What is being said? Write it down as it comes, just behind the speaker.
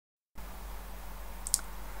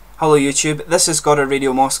Hello YouTube, this is Goddard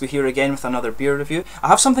Radio Moscow here again with another beer review. I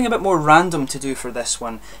have something a bit more random to do for this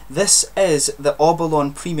one. This is the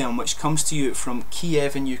Obolon Premium, which comes to you from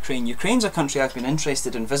Kiev in Ukraine. Ukraine's a country I've been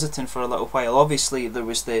interested in visiting for a little while. Obviously there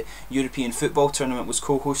was the European football tournament was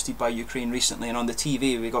co-hosted by Ukraine recently, and on the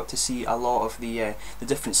TV we got to see a lot of the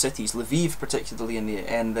different cities. Lviv particularly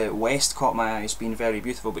in the west caught my eyes, being very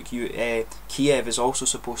beautiful, but Kiev is also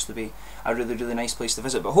supposed to be a really nice place to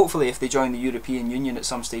visit. But hopefully if they join the European Union at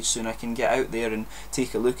some stage soon, I can get out there and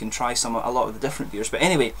take a look and try a lot of the different beers. But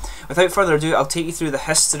anyway, without further ado, I'll take you through the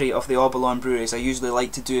history of the Obolon Brewery, as I usually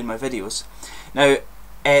like to do in my videos. Now,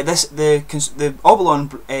 the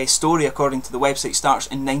Obolon story, according to the website, starts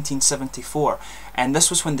in 1974, and this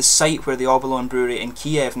was when the site where the Obolon Brewery in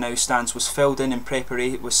Kiev now stands was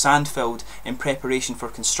sand filled in preparation for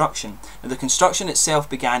construction. Now, the construction itself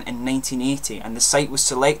began in 1980, and the site was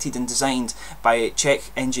selected and designed by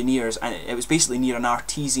Czech engineers, and it was basically near an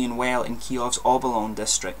artesian well in Kiev's Obolon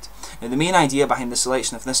district. Now, the main idea behind the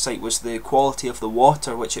selection of this site was the quality of the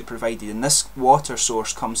water which it provided, and this water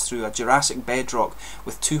source comes through a Jurassic bedrock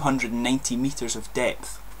with 290 metres of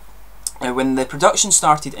depth. When the production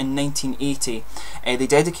started in 1980, they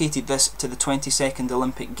dedicated this to the 22nd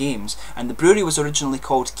Olympic Games, and the brewery was originally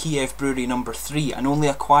called Kiev Brewery No. 3 and only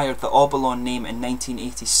acquired the Obolon name in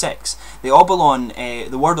 1986. The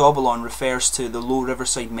word Obolon refers to the low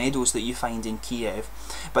riverside meadows that you find in Kiev,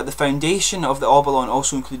 but the foundation of the Obolon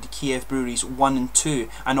also included Kiev Breweries 1 and 2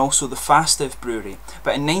 and also the Fastiv Brewery.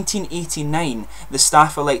 But in 1989, the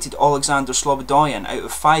staff elected Alexander Slobodoyan out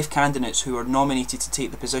of 5 candidates who were nominated to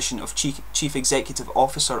take the position of Chief Executive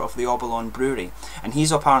Officer of the Obolon Brewery, and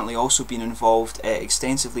he's apparently also been involved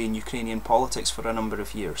extensively in Ukrainian politics for a number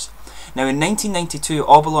of years. Now, in 1992,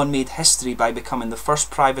 Obolon made history by becoming the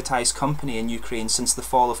first privatised company in Ukraine since the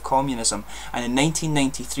fall of communism, and in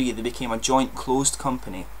 1993 they became a joint closed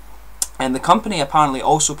company. And the company apparently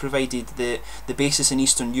also provided the basis in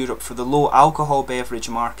Eastern Europe for the low alcohol beverage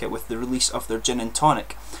market with the release of their gin and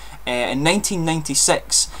tonic. In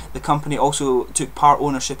 1996, the company also took part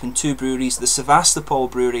ownership in 2 breweries, the Sevastopol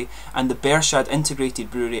Brewery and the Bershad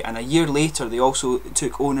Integrated Brewery, and a year later they also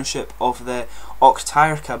took ownership of the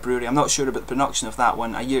Oktyarka Brewery. I'm not sure about the production of that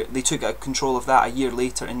one. They took control of that a year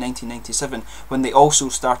later in 1997, when they also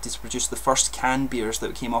started to produce the first canned beers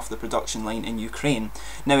that came off the production line in Ukraine.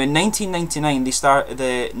 Now, in 1999,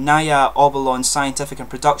 the Naya Obolon Scientific and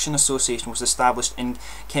Production Association was established in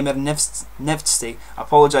Khmelnytskyi. I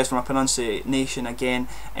apologise for my pronunciation again,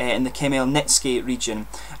 in the Khmelnytskyi region,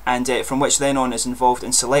 and from which then on is involved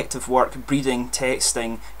in selective work, breeding,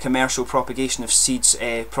 testing, commercial propagation of seeds,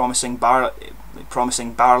 promising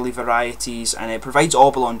barley varieties, and it provides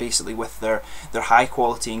Obolon basically with their high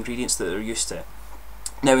quality ingredients that they're used to.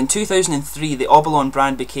 Now, in 2003, the Obolon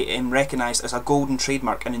brand became recognised as a golden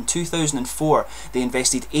trademark, and in 2004 they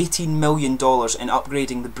invested $18 million in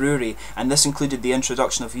upgrading the brewery, and this included the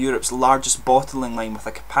introduction of Europe's largest bottling line with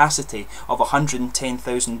a capacity of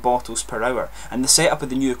 110,000 bottles per hour, and the setup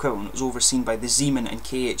of the new equipment was overseen by the Siemens and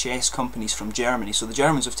KHS companies from Germany. So the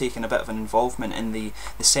Germans have taken a bit of an involvement in the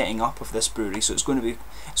setting up of this brewery, so it's going to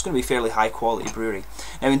be a fairly high quality brewery.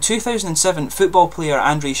 Now, in 2007, football player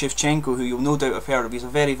Andriy Shevchenko, who you'll no doubt have heard of, he's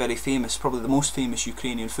a very famous, probably the most famous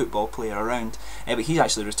Ukrainian football player around, but he's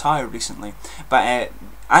actually retired recently. But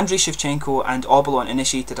Andriy Shevchenko and Obolon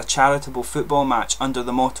initiated a charitable football match under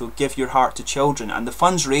the motto "Give Your Heart to Children," and the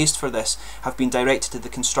funds raised for this have been directed to the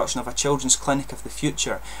construction of a children's clinic of the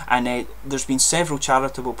future. And there's been several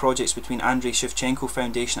charitable projects between Andriy Shevchenko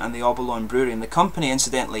Foundation and the Obolon Brewery, and the company,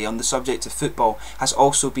 incidentally, on the subject of football, has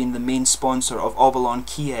also been the main sponsor of Obolon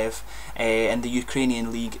Kiev in the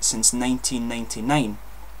Ukrainian League since 1999.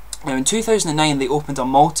 Now, in 2009 they opened a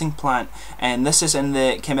malting plant, and this is in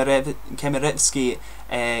the Khmelnytskyi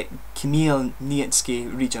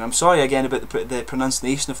region. I'm sorry again about the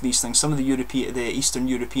pronunciation of these things. Some of the Eastern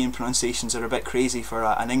European pronunciations are a bit crazy for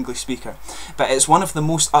an English speaker. But it's one of the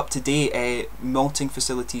most up-to-date malting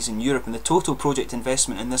facilities in Europe, and the total project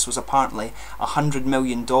investment in this was apparently $100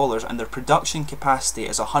 million, and their production capacity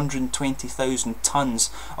is 120,000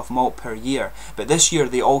 tonnes of malt per year. But this year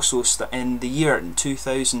they also, in the year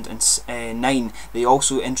 2009, they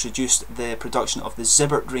also introduced the production of the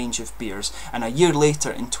Zibert range of beers, and a year later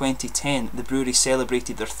in 2010 the brewery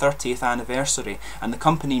celebrated their 30th anniversary, and the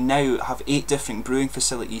company now have 8 different brewing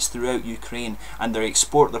facilities throughout Ukraine, and they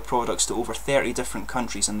export their products to over 30 different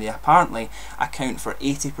countries, and they apparently account for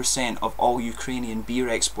 80% of all Ukrainian beer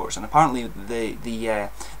exports, and apparently the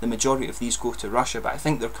majority of these go to Russia, but I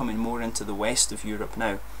think they're coming more into the west of Europe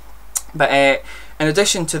now. But in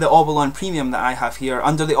addition to the Obolon Premium that I have here,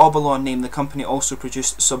 under the Obolon name, the company also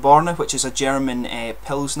produced Soborna, which is a German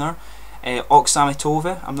Pilsner.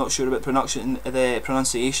 Oksamitova, I'm not sure about the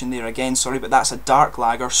pronunciation there again, sorry, but that's a dark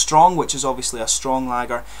lager. Strong, which is obviously a strong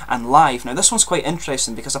lager, and Live. Now this one's quite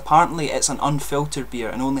interesting because apparently it's an unfiltered beer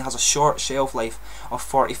and only has a short shelf life of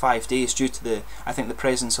 45 days due to the, I think, the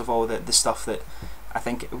presence of all the stuff that, I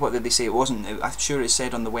think, what did they say, it wasn't, I'm sure it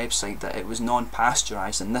said on the website that it was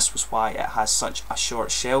non-pasteurised, and this was why it has such a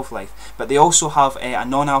short shelf life. But they also have a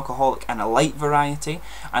non-alcoholic and a light variety,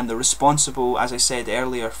 and they're responsible, as I said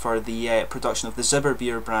earlier, for the production of the Zibber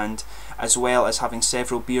beer brand, as well as having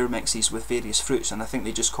several beer mixes with various fruits, and I think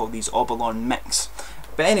they just call these Obolon Mix.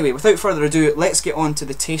 But anyway, without further ado, let's get on to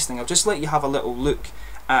the tasting. I'll just let you have a little look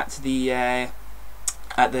at the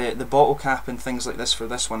bottle cap and things like this for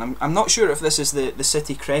this one. I'm not sure if this is the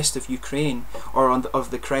city crest of Ukraine or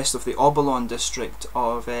of the crest of the Obolon district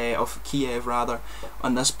of Kiev rather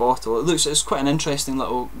on this bottle. It's quite an interesting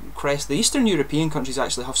little crest. The Eastern European countries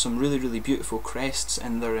actually have some really beautiful crests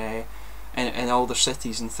in their in all their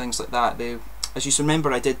cities and things like that. As you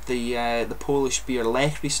remember, I did the Polish beer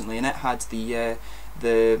Lech recently, and it had the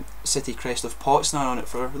city crest of Poznan on it.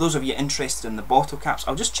 For those of you interested in the bottle caps,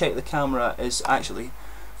 I'll just check the camera is actually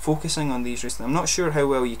focusing on these recently. I'm not sure how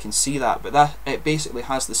well you can see that, but it basically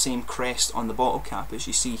has the same crest on the bottle cap as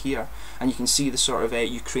you see here, and you can see the sort of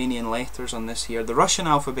Ukrainian letters on this here. The Russian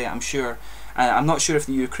alphabet, I'm sure, I'm not sure if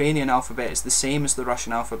the Ukrainian alphabet is the same as the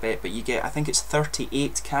Russian alphabet, but you get, I think it's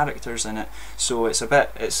 38 characters in it, so it's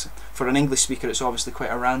for an English speaker it's obviously quite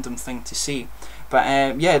a random thing to see.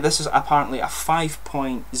 But yeah, this is apparently a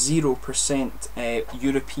 5.0%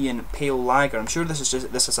 European pale lager. I'm sure this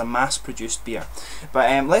is a mass-produced beer.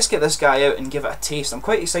 But let's get this guy out and give it a taste. I'm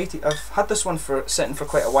quite excited. I've had this one sitting for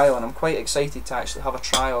quite a while, and I'm quite excited to actually have a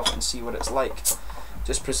try of it and see what it's like.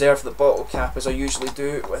 Just preserve the bottle cap as I usually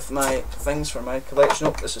do with my things for my collection.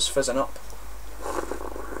 Oh, this is fizzing up.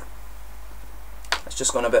 It's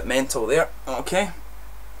just gone a bit mental there. Okay,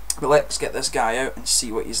 but let's get this guy out and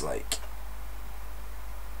see what he's like.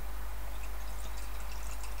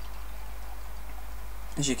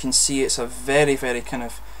 As you can see, it's a very kind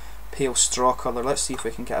of pale straw colour. Let's see if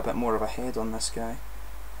we can get a bit more of a head on this guy.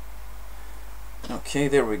 Okay,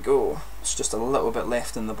 there we go. It's just a little bit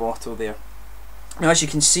left in the bottle there. Now, as you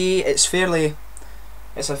can see, it's a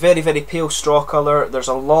very pale straw colour. There's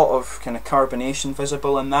a lot of kind of carbonation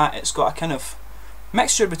visible in that. It's got a kind of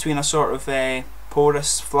mixture between a sort of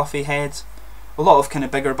porous, fluffy head, a lot of kind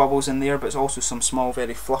of bigger bubbles in there, but it's also some small,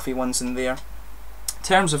 very fluffy ones in there. In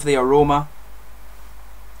terms of the aroma,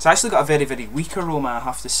 it's actually got a very weak aroma, I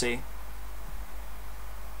have to say. In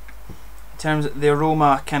terms of the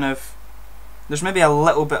aroma, there's maybe a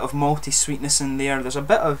little bit of malty sweetness in there. There's a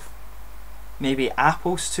bit of maybe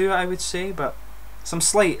apples too, I would say, but some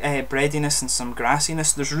slight breadiness and some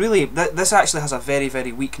grassiness. There's really this actually has a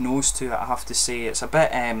very weak nose to it, I have to say. It's a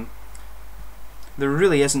bit there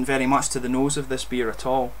really isn't very much to the nose of this beer at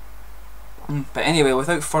all. But anyway,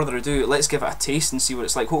 without further ado, let's give it a taste and see what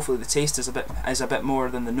it's like. Hopefully the taste is a bit more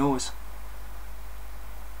than the nose.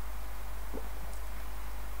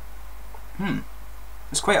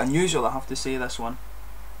 It's quite unusual, I have to say, this one.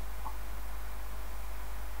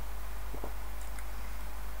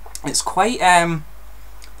 It's quite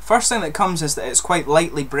first thing that comes is that it's quite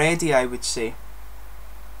lightly bready, I would say.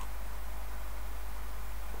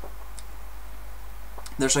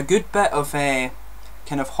 There's a good bit of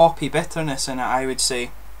kind of hoppy bitterness in it, I would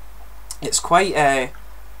say. It's quite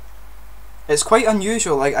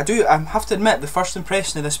unusual. Like, I have to admit, the first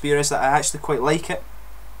impression of this beer is that I actually quite like it.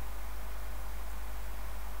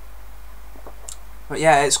 But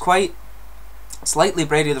yeah, it's lightly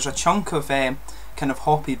bready. There's a chunk of kind of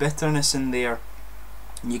hoppy bitterness in there,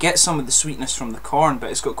 and you get some of the sweetness from the corn,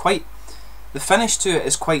 but it's got the finish to it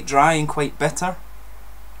is quite dry and quite bitter.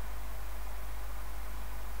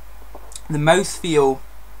 The mouthfeel,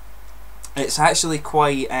 it's actually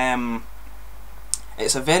quite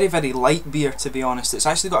it's a very light beer, to be honest. It's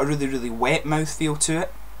actually got a really wet mouthfeel to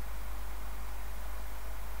it,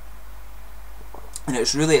 and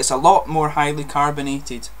it's a lot more highly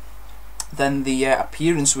carbonated than the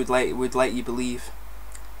appearance would let you believe.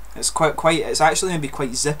 It's it's actually maybe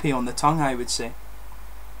quite zippy on the tongue, I would say,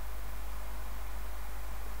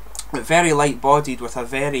 but very light bodied with a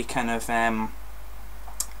very zingy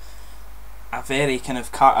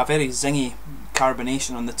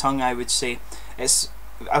carbonation on the tongue, I would say. It's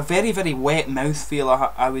a very wet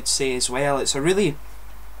mouthfeel, I would say, as well. It's a really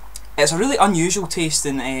unusual taste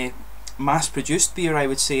in mass-produced beer, I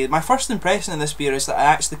would say. My first impression of this beer is that I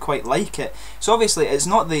actually quite like it. So obviously it's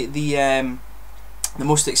not the the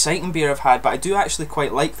most exciting beer I've had, but I do actually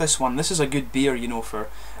quite like this one. This is a good beer, you know, for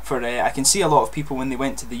I can see a lot of people when they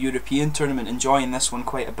went to the European tournament enjoying this one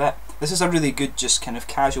quite a bit. This is a really good, just kind of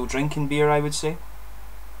casual drinking beer, I would say.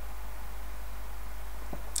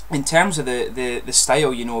 In terms of the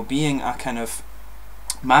style, you know, being a kind of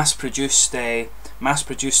mass-produced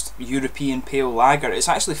European pale lager, it's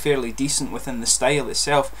actually fairly decent within the style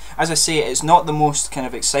itself. As I say, it's not the most kind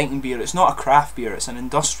of exciting beer. It's not a craft beer, it's an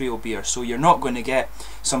industrial beer, so you're not going to get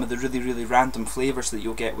some of the really random flavours that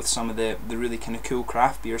you'll get with some of the really kind of cool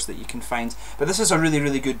craft beers that you can find. But this is a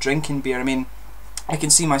really good drinking beer. I mean, I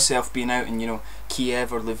can see myself being out in, you know,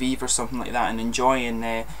 Kiev or Lviv or something like that and enjoying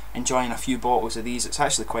a few bottles of these. It's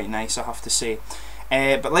actually quite nice, I have to say.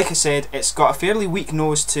 But like I said, it's got a fairly weak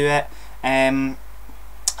nose to it.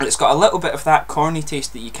 It's got a little bit of that corny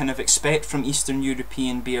taste that you kind of expect from Eastern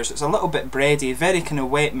European beers. It's a little bit bready, very kind of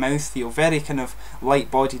wet mouthfeel, very kind of light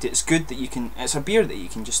bodied. It's good that it's a beer that you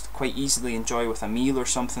can just quite easily enjoy with a meal or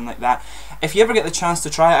something like that. If you ever get the chance to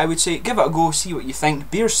try it, I would say give it a go, see what you think.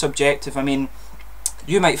 Beer's subjective. I mean,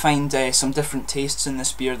 you might find some different tastes in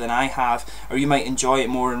this beer than I have, or you might enjoy it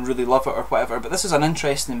more and really love it or whatever, but this is an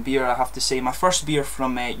interesting beer, I have to say. My first beer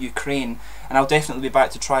from Ukraine, and I'll definitely be back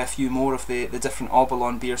to try a few more of the different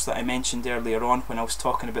Obolon beers that I mentioned earlier on when I was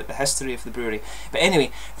talking about the history of the brewery. But anyway,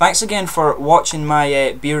 thanks again for watching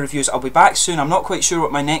my beer reviews. I'll be back soon. I'm not quite sure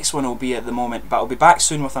what my next one will be at the moment, but I'll be back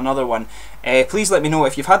soon with another one. Please let me know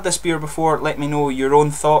if you've had this beer before. Let me know your own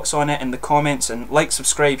thoughts on it in the comments, and like,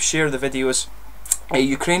 subscribe, share the videos.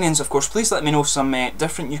 Ukrainians, of course, please let me know some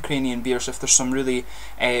different Ukrainian beers, if there's some really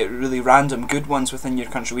random good ones within your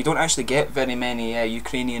country. We don't actually get very many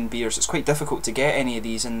Ukrainian beers. It's quite difficult to get any of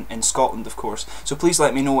these in Scotland, of course. So please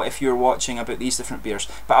let me know if you're watching about these different beers.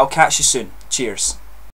 But I'll catch you soon. Cheers.